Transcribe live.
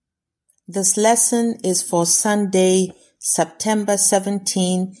This lesson is for Sunday, September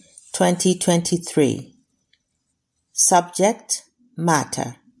 17, 2023. Subject,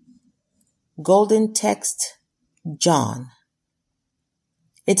 Matter. Golden text, John.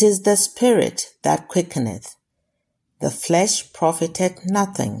 It is the Spirit that quickeneth, the flesh profiteth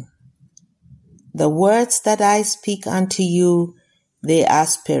nothing. The words that I speak unto you, they are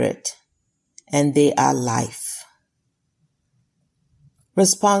spirit, and they are life.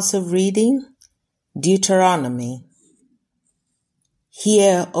 Responsive reading, Deuteronomy.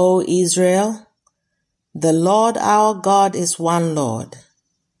 Hear, O Israel, the Lord our God is one Lord,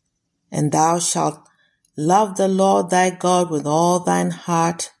 and thou shalt love the Lord thy God with all thine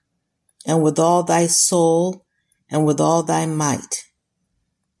heart, and with all thy soul, and with all thy might.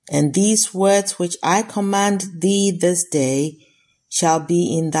 And these words which I command thee this day shall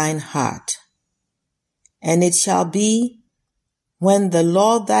be in thine heart. And it shall be, when the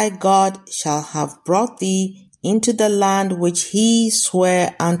Lord thy God shall have brought thee into the land which he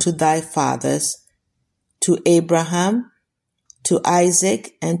sware unto thy fathers, to Abraham, to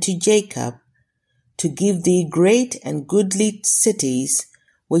Isaac, and to Jacob, to give thee great and goodly cities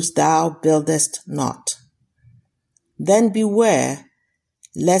which thou buildest not. Then beware,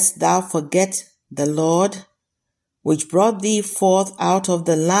 lest thou forget the Lord, which brought thee forth out of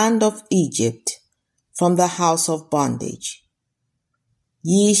the land of Egypt, from the house of bondage.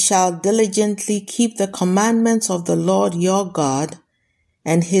 Ye shall diligently keep the commandments of the Lord your God,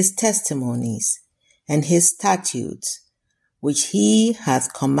 and his testimonies, and his statutes, which he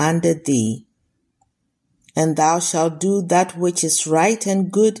hath commanded thee. And thou shalt do that which is right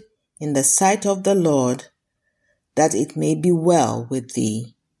and good in the sight of the Lord, that it may be well with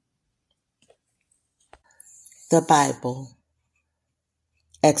thee. The Bible.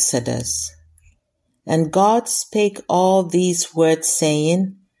 Exodus. And God spake all these words,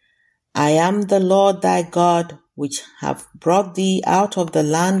 saying, I am the Lord thy God, which have brought thee out of the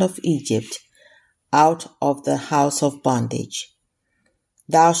land of Egypt, out of the house of bondage.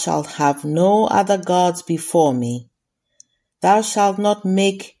 Thou shalt have no other gods before me. Thou shalt not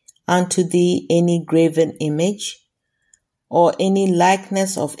make unto thee any graven image, or any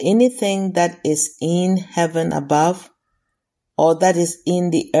likeness of anything that is in heaven above, or that is in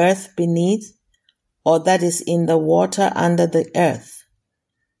the earth beneath, or that is in the water under the earth.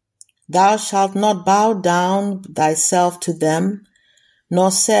 Thou shalt not bow down thyself to them, nor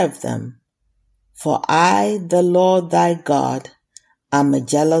serve them. For I, the Lord thy God, am a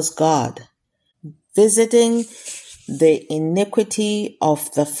jealous God, visiting the iniquity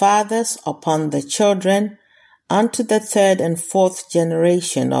of the fathers upon the children, unto the third and fourth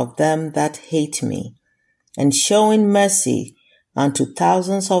generation of them that hate me, and showing mercy unto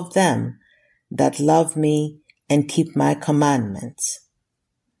thousands of them that love me and keep my commandments.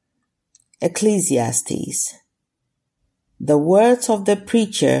 Ecclesiastes. The words of the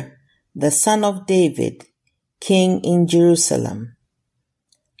preacher, the son of David, king in Jerusalem.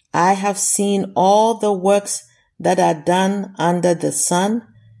 I have seen all the works that are done under the sun,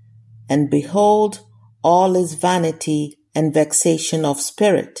 and behold, all is vanity and vexation of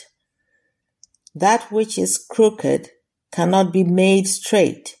spirit. That which is crooked cannot be made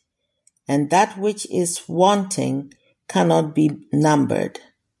straight, and that which is wanting cannot be numbered.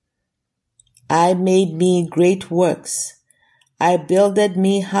 I made me great works. I builded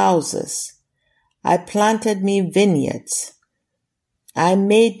me houses. I planted me vineyards. I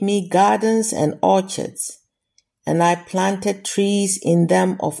made me gardens and orchards, and I planted trees in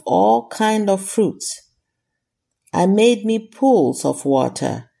them of all kind of fruits. I made me pools of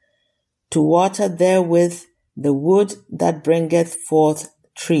water, to water therewith the wood that bringeth forth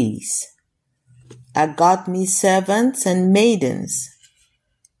trees. I got me servants and maidens,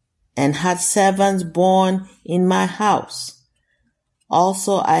 and had servants born in my house.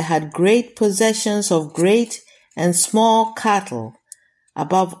 Also I had great possessions of great and small cattle,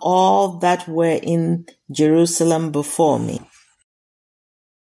 above all that were in Jerusalem before me.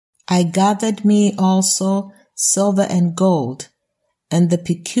 I gathered me also silver and gold, and the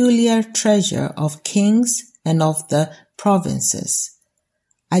peculiar treasure of kings and of the provinces.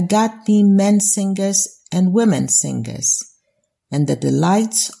 I got me men singers and women singers, and the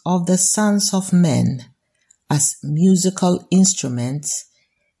delights of the sons of men, as musical instruments,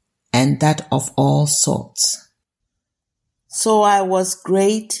 and that of all sorts. So I was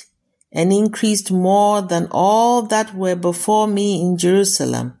great, and increased more than all that were before me in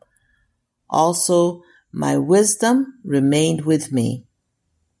Jerusalem. Also my wisdom remained with me.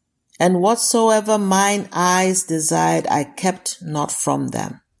 And whatsoever mine eyes desired I kept not from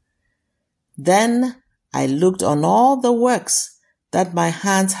them. Then I looked on all the works that my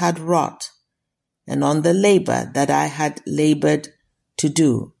hands had wrought, and on the labor that I had labored to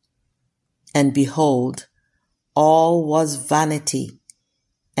do. And behold, all was vanity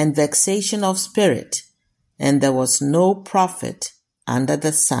and vexation of spirit, and there was no profit under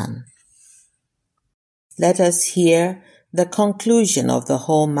the sun. Let us hear the conclusion of the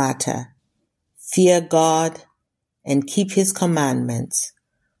whole matter. Fear God and keep his commandments,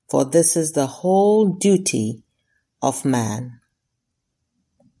 for this is the whole duty of man.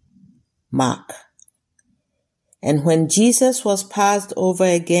 Mark. And when Jesus was passed over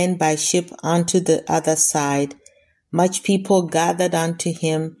again by ship unto the other side, much people gathered unto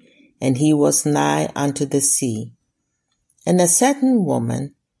him, and he was nigh unto the sea. And a certain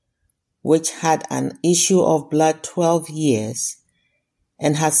woman, which had an issue of blood 12 years,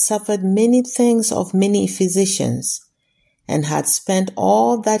 and had suffered many things of many physicians, and had spent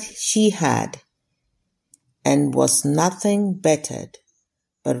all that she had, and was nothing bettered,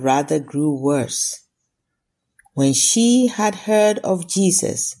 but rather grew worse. When she had heard of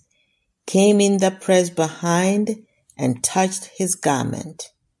Jesus, came in the press behind, and touched his garment.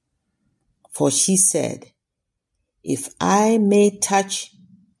 For she said, If I may touch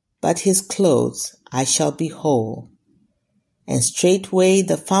but his clothes, I shall be whole. And straightway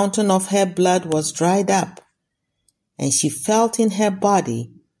the fountain of her blood was dried up, and she felt in her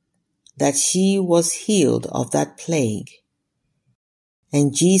body that she was healed of that plague.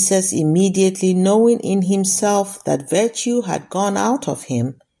 And Jesus, immediately knowing in himself that virtue had gone out of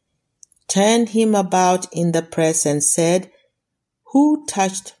him, turned him about in the press and said, Who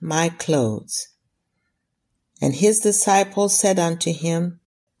touched my clothes? And his disciples said unto him,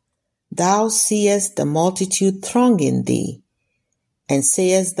 Thou seest the multitude thronging thee, and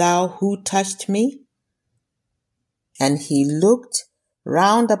sayest thou, Who touched me? And he looked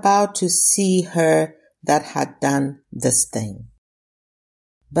round about to see her that had done this thing.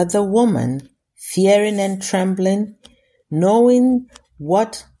 But the woman, fearing and trembling, knowing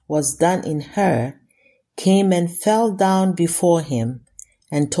what was done in her, came and fell down before him,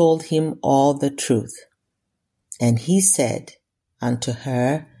 and told him all the truth. And he said unto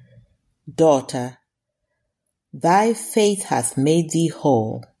her, Daughter, thy faith hath made thee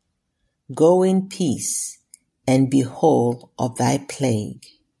whole. Go in peace, and be whole of thy plague.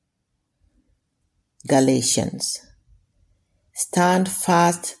 Galatians. Stand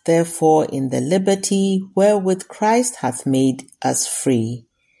fast therefore in the liberty wherewith Christ hath made us free,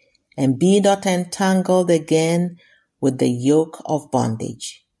 and be not entangled again with the yoke of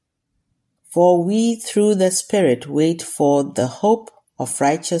bondage. For we through the Spirit wait for the hope of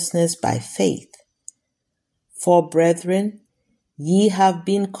righteousness by faith. For, brethren, ye have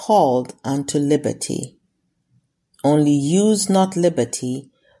been called unto liberty. Only use not liberty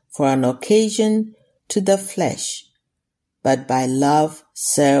for an occasion to the flesh, but by love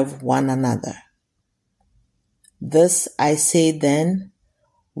serve one another. This I say then,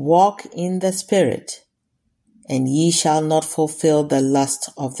 walk in the Spirit, and ye shall not fulfill the lust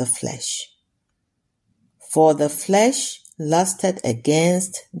of the flesh. For the flesh lusteth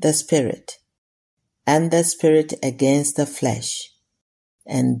against the Spirit, and the Spirit against the flesh,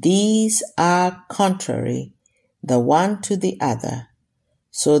 and these are contrary the one to the other,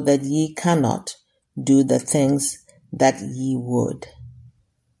 so that ye cannot do the things that ye would.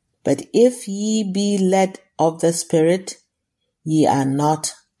 But if ye be led of the Spirit, ye are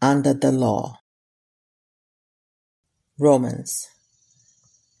not under the law. Romans.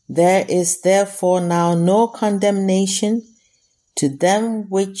 There is therefore now no condemnation to them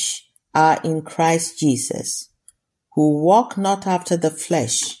which are in Christ Jesus, who walk not after the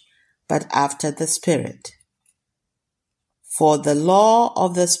flesh, but after the Spirit. For the law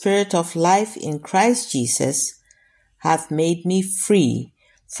of the Spirit of life in Christ Jesus hath made me free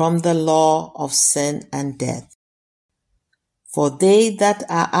from the law of sin and death. For they that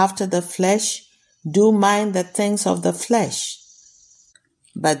are after the flesh do mind the things of the flesh,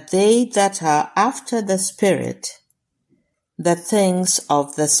 but they that are after the Spirit, the things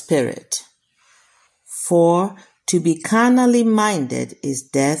of the Spirit. For to be carnally minded is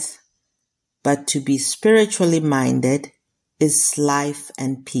death, but to be spiritually minded is life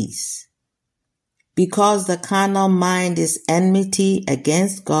and peace. Because the carnal mind is enmity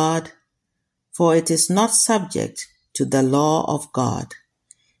against God, for it is not subject to the law of God,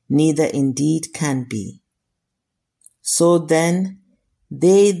 neither indeed can be. So then,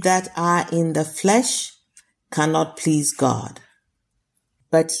 they that are in the flesh cannot please God.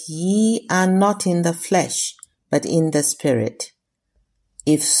 But ye are not in the flesh, but in the Spirit,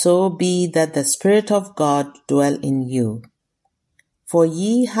 if so be that the Spirit of God dwell in you. For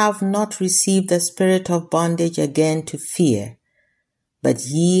ye have not received the spirit of bondage again to fear, but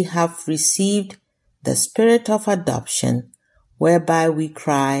ye have received the Spirit of adoption, whereby we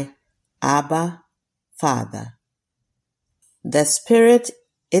cry, Abba, Father. The Spirit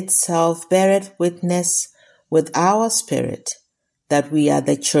itself beareth witness with our spirit that we are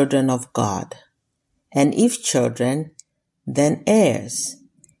the children of God. And if children, then heirs,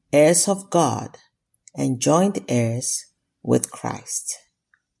 heirs of God, and joint heirs with Christ.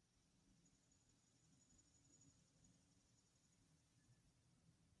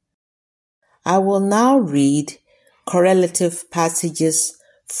 I will now read correlative passages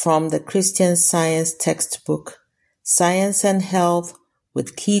from the Christian Science textbook, Science and Health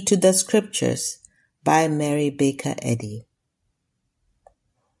with Key to the Scriptures by Mary Baker Eddy.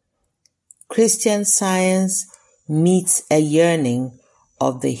 Christian Science meets a yearning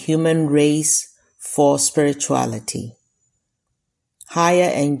of the human race for spirituality. Higher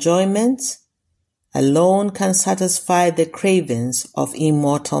enjoyment alone can satisfy the cravings of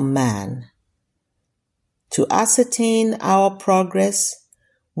immortal man. To ascertain our progress,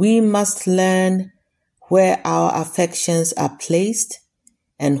 we must learn where our affections are placed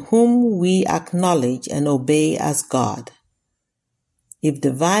and whom we acknowledge and obey as God. If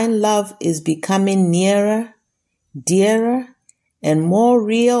divine love is becoming nearer, dearer, and more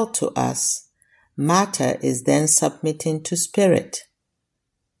real to us, matter is then submitting to spirit.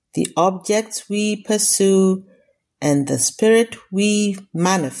 The objects we pursue and the spirit we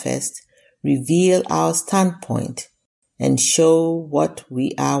manifest reveal our standpoint and show what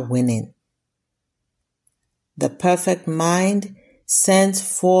we are winning. The perfect mind sends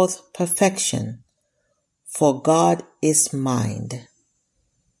forth perfection, for God is mind.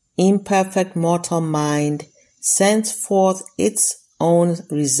 Imperfect mortal mind sends forth its own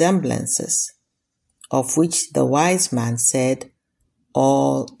resemblances, of which the wise man said,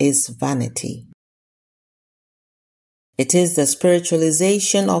 all is vanity. It is the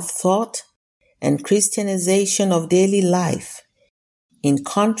spiritualization of thought and Christianization of daily life, in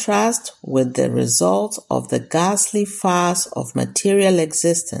contrast with the result of the ghastly farce of material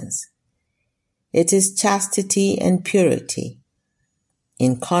existence. It is chastity and purity,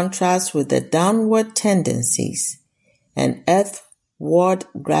 in contrast with the downward tendencies and earthward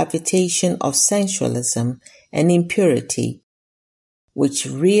gravitation of sensualism and impurity, which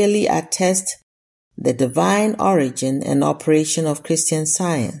really attest the divine origin and operation of Christian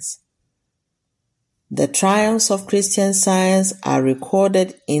Science. The triumphs of Christian Science are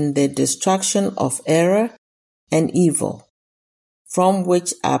recorded in the destruction of error and evil, from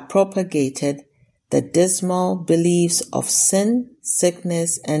which are propagated the dismal beliefs of sin,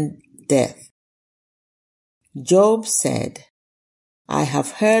 sickness, and death. Job said, I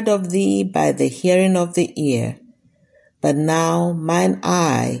have heard of thee by the hearing of the ear, but now mine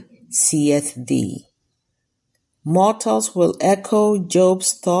eye seeth thee. Mortals will echo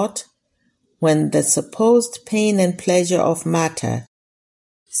Job's thought when the supposed pain and pleasure of matter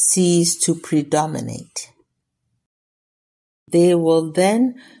cease to predominate. They will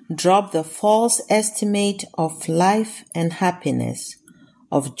then drop the false estimate of life and happiness,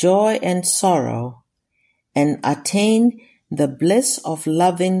 of joy and sorrow, and attain the bliss of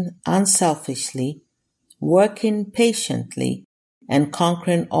loving unselfishly, working patiently, and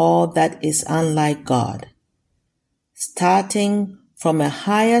conquering all that is unlike God. Starting from a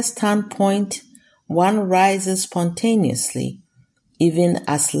higher standpoint, one rises spontaneously, even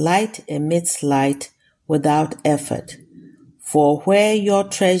as light emits light without effort. For where your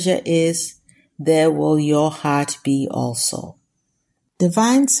treasure is, there will your heart be also.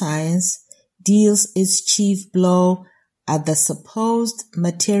 Divine Science deals its chief blow at the supposed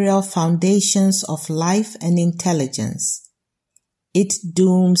material foundations of life and intelligence. It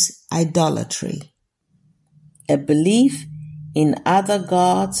dooms idolatry. A belief in other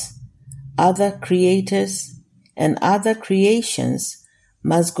gods, other creators, and other creations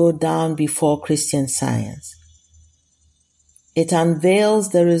must go down before Christian Science. It unveils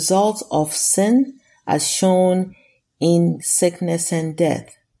the results of sin as shown in sickness and death.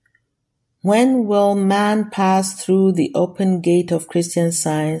 When will man pass through the open gate of Christian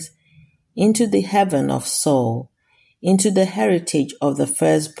Science into the heaven of soul, into the heritage of the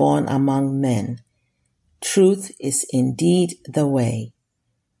firstborn among men? Truth is indeed the way.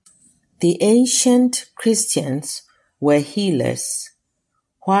 The ancient Christians were healers.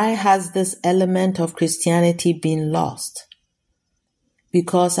 Why has this element of Christianity been lost?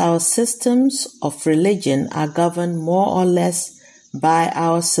 Because our systems of religion are governed more or less by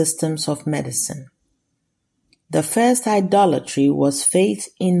our systems of medicine. The first idolatry was faith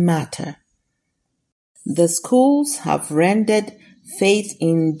in matter. The schools have rendered faith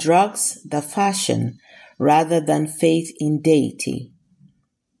in drugs the fashion rather than faith in deity.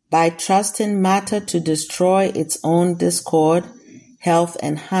 By trusting matter to destroy its own discord, health,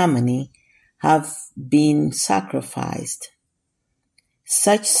 and harmony have been sacrificed.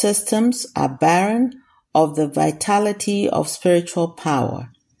 Such systems are barren of the vitality of spiritual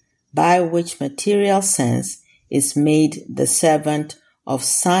power, by which material sense is made the servant of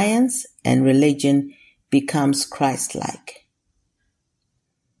science and religion becomes Christ-like.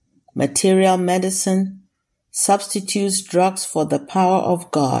 Material medicine substitutes drugs for the power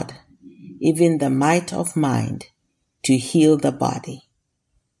of God, even the might of mind, to heal the body.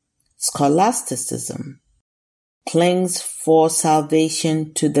 Scholasticism clings for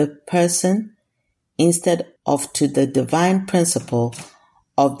salvation to the person instead of to the divine principle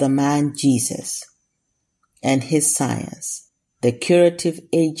of the man Jesus, and his science, the curative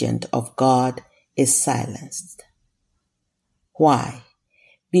agent of God, is silenced. Why?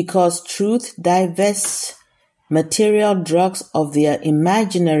 Because truth divests material drugs of their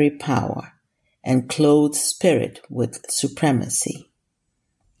imaginary power and clothes spirit with supremacy.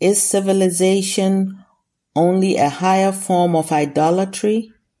 Is civilization only a higher form of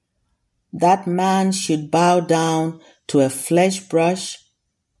idolatry? That man should bow down to a flesh brush,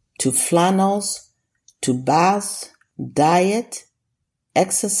 to flannels, to baths, diet,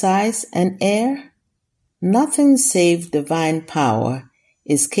 exercise, and air? Nothing save divine power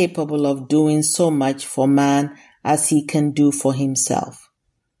is capable of doing so much for man as he can do for himself.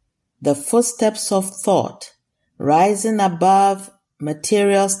 The footsteps of thought, rising above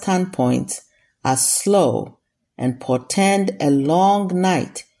material standpoints, are slow and portend a long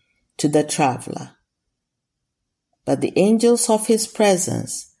night to the traveler. But the angels of his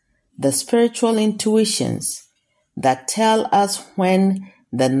presence, the spiritual intuitions that tell us when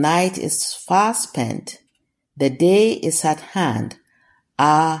the night is far spent, the day is at hand,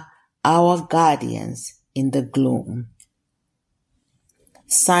 are our guardians in the gloom.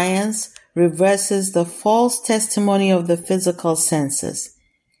 Science reverses the false testimony of the physical senses,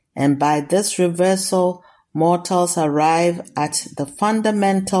 and by this reversal, mortals arrive at the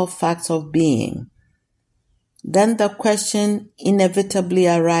fundamental facts of being. Then the question inevitably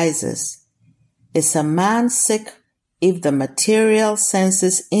arises, is a man sick if the material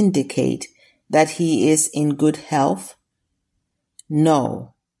senses indicate that he is in good health?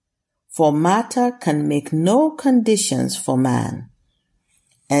 No, for matter can make no conditions for man.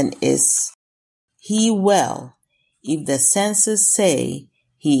 And is he well if the senses say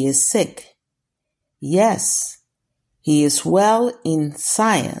he is sick? Yes, he is well in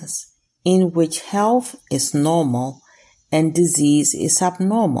science, in which health is normal and disease is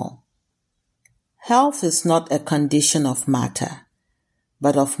abnormal. Health is not a condition of matter,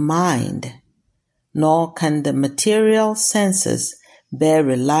 but of mind, nor can the material senses bear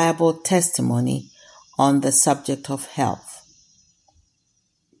reliable testimony on the subject of health.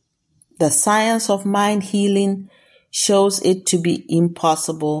 The science of mind healing shows it to be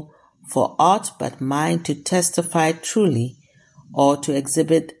impossible for aught but mind to testify truly or to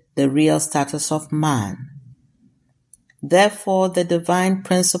exhibit the real status of man. Therefore, the divine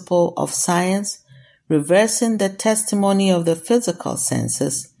principle of science, reversing the testimony of the physical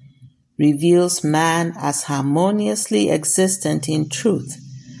senses, reveals man as harmoniously existent in truth,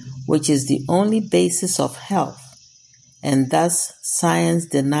 which is the only basis of health, and thus science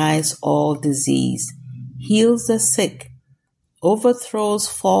denies all disease, heals the sick, overthrows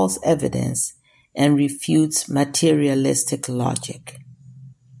false evidence, and refutes materialistic logic.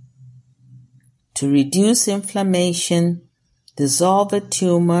 To reduce inflammation, dissolve a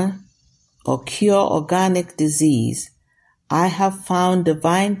tumor, or cure organic disease, I have found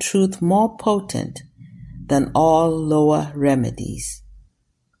divine truth more potent than all lower remedies.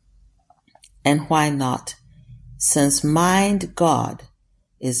 And why not? Since mind, God,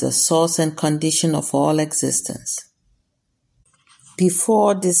 is the source and condition of all existence.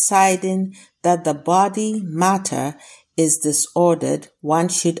 Before deciding that the body, matter, is disordered, one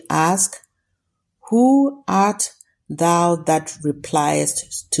should ask, who art thou that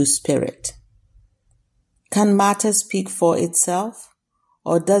repliest to spirit? Can matter speak for itself,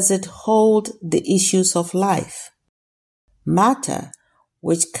 or does it hold the issues of life? Matter,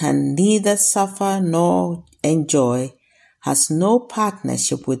 which can neither suffer nor enjoy, has no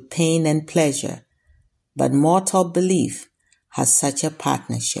partnership with pain and pleasure, but mortal belief has such a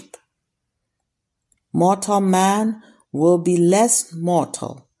partnership. Mortal man will be less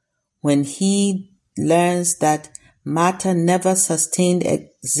mortal when he learns that matter never sustained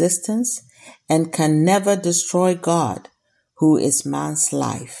existence and can never destroy God, who is man's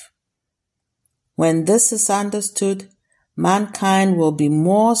life. When this is understood, mankind will be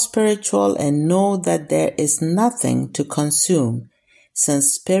more spiritual and know that there is nothing to consume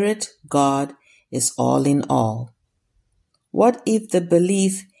since Spirit God is all in all. What if the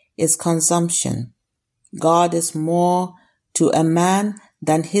belief is consumption? God is more to a man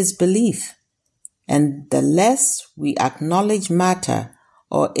than his belief, and the less we acknowledge matter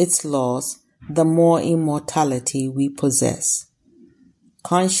or its laws, the more immortality we possess.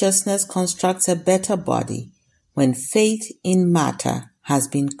 Consciousness constructs a better body when faith in matter has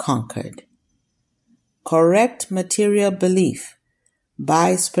been conquered. Correct material belief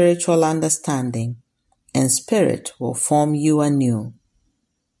by spiritual understanding, and spirit will form you anew.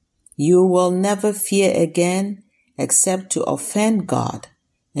 You will never fear again except to offend God,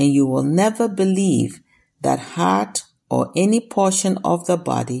 and you will never believe that heart or any portion of the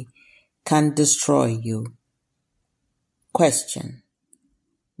body can destroy you. Question: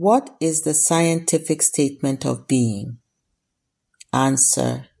 what is the scientific statement of being?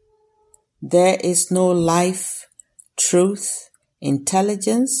 Answer: there is no life, truth,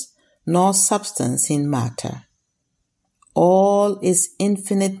 intelligence, nor substance in matter. All is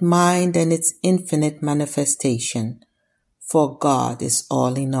infinite mind and its infinite manifestation, for God is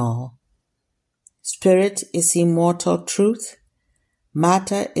all in all. Spirit is immortal truth,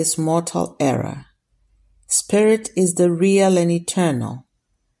 matter is mortal error. Spirit is the real and eternal,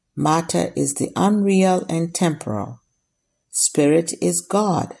 matter is the unreal and temporal. Spirit is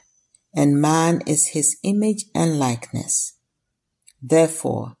God, and man is his image and likeness.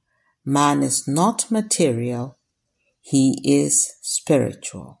 Therefore, man is not material, he is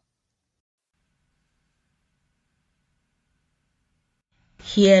spiritual.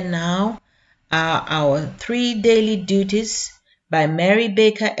 Here now are our 3 daily duties by Mary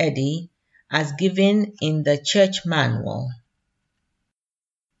Baker Eddy as given in the church manual.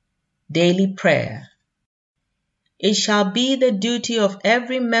 Daily prayer. It shall be the duty of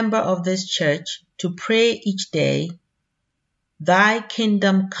every member of this church to pray each day, Thy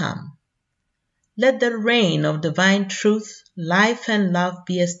kingdom come. Let the reign of divine truth, life, and love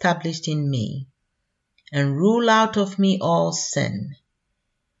be established in me, and rule out of me all sin.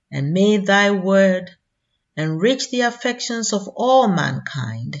 And may thy word enrich the affections of all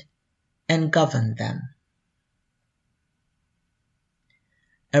mankind and govern them.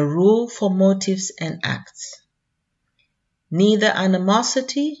 A rule for motives and acts. Neither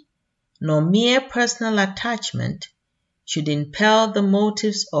animosity nor mere personal attachment should impel the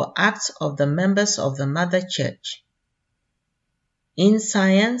motives or acts of the members of the Mother Church. In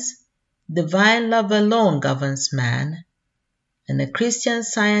science, divine love alone governs man, and a Christian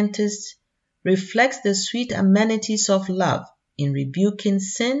scientist reflects the sweet amenities of love in rebuking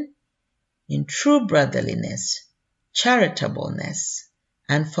sin, in true brotherliness, charitableness,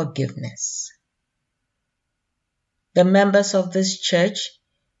 and forgiveness. The members of this church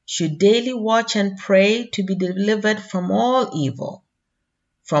should daily watch and pray to be delivered from all evil,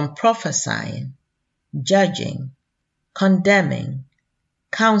 from prophesying, judging, condemning,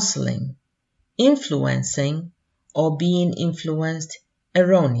 counseling, influencing, or being influenced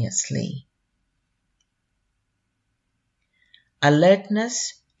erroneously.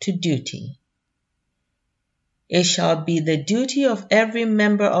 Alertness to duty. It shall be the duty of every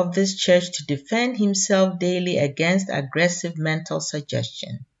member of this church to defend himself daily against aggressive mental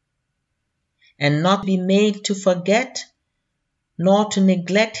suggestion, and not be made to forget nor to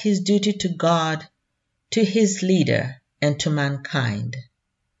neglect his duty to God, to his leader, and to mankind.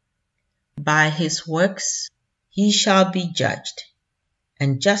 By his works he shall be judged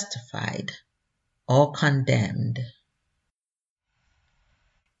and justified or condemned.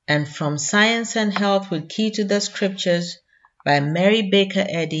 And from Science and Health with Key to the Scriptures by Mary Baker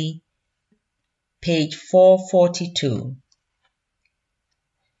Eddy, page 442.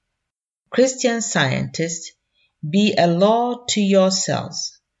 Christian scientists, be a law to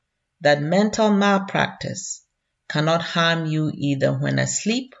yourselves that mental malpractice cannot harm you either when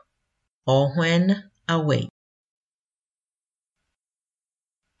asleep or when awake.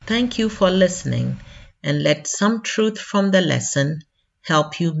 Thank you for listening, and let some truth from the lesson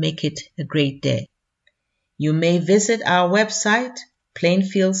help you make it a great day. You may visit our website,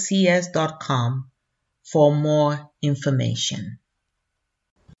 plainfieldcs.com, for more information.